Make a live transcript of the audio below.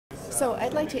So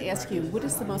I'd like to ask you, what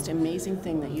is the most amazing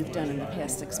thing that you've done in the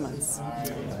past 6 months?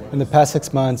 In the past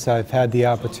 6 months, I've had the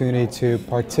opportunity to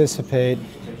participate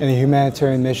in a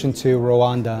humanitarian mission to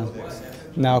Rwanda.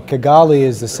 Now, Kigali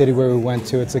is the city where we went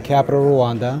to. It's the capital of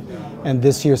Rwanda, and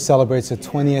this year celebrates the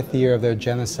 20th year of their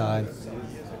genocide.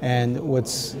 And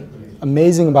what's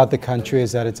amazing about the country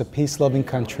is that it's a peace-loving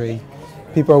country.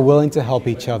 People are willing to help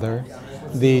each other.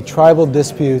 The tribal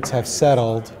disputes have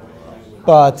settled,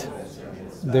 but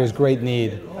there's great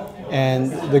need.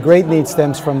 And the great need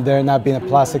stems from there not being a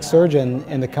plastic surgeon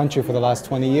in the country for the last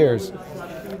 20 years.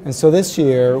 And so this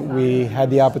year we had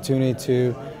the opportunity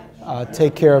to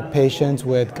take care of patients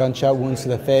with gunshot wounds to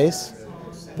the face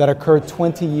that occurred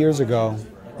 20 years ago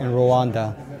in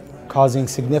Rwanda, causing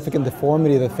significant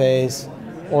deformity of the face,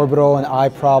 orbital and eye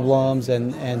problems,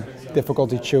 and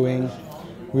difficulty chewing.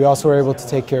 We also were able to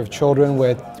take care of children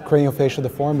with craniofacial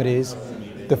deformities,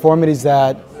 deformities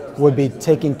that would be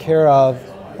taken care of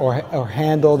or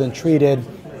handled and treated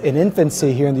in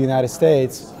infancy here in the United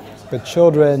States, but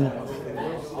children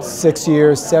 6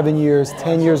 years, 7 years,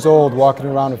 10 years old walking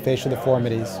around with facial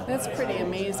deformities. That's pretty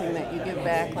amazing that you give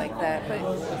back like that, but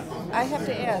I have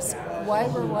to ask, why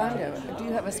Rwanda? Do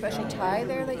you have a special tie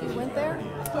there that you went there?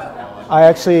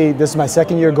 This is my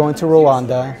second year going to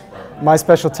Rwanda. My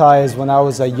special tie is when I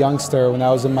was a youngster, when I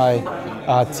was in my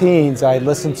teens, I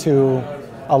listened to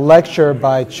a lecture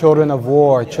by children of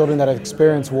war, children that have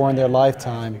experienced war in their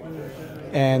lifetime.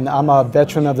 And I'm a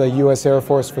veteran of the U.S. Air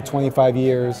Force for 25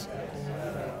 years.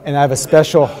 And I have a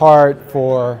special heart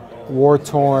for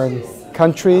war-torn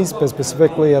countries, but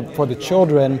specifically for the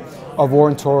children of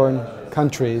war-torn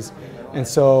countries. And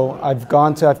so I've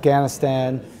gone to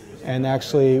Afghanistan and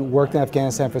actually worked in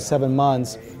Afghanistan for 7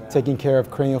 months, taking care of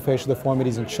craniofacial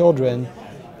deformities in children,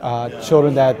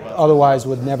 children that otherwise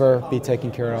would never be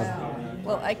taken care of.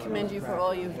 Well, I commend you for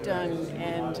all you've done,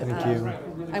 and thank you.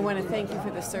 I want to thank you for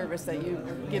the service that you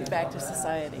give back to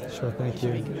society. Sure, thank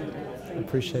you. I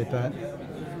appreciate that.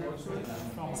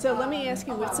 So let me ask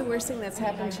you, what's the worst thing that's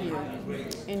happened to you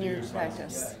in your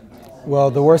practice?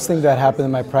 Well, the worst thing that happened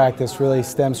in my practice really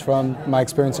stems from my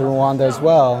experience in Rwanda as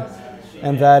well,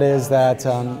 and that is that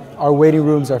our waiting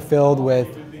rooms are filled with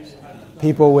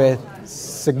people with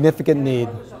significant need.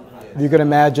 If you can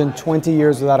imagine 20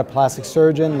 years without a plastic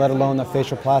surgeon, let alone a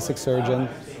facial plastic surgeon,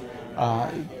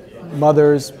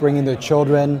 mothers bringing their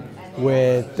children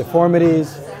with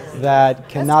deformities that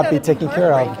cannot be taken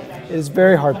care of. It is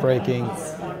very heartbreaking.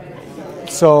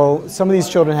 So some of these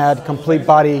children had complete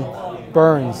body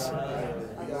burns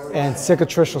and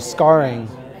cicatricial scarring.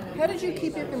 How did you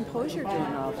keep your composure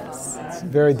doing all this? It's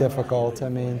very difficult. I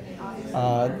mean,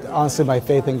 honestly, my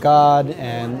faith in God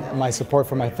and my support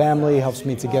for my family helps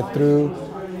me to get through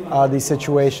these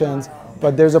situations.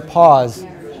 But there's a pause.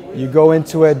 You go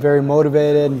into it very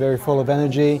motivated and very full of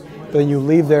energy, but then you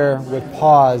leave there with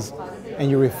pause and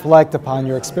you reflect upon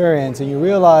your experience and you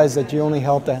realize that you only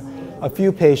helped a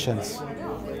few patients.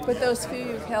 But those few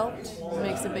you've helped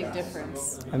makes a big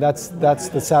difference. And that's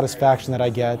the satisfaction that I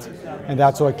get, and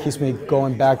that's what keeps me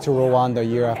going back to Rwanda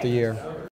year after year.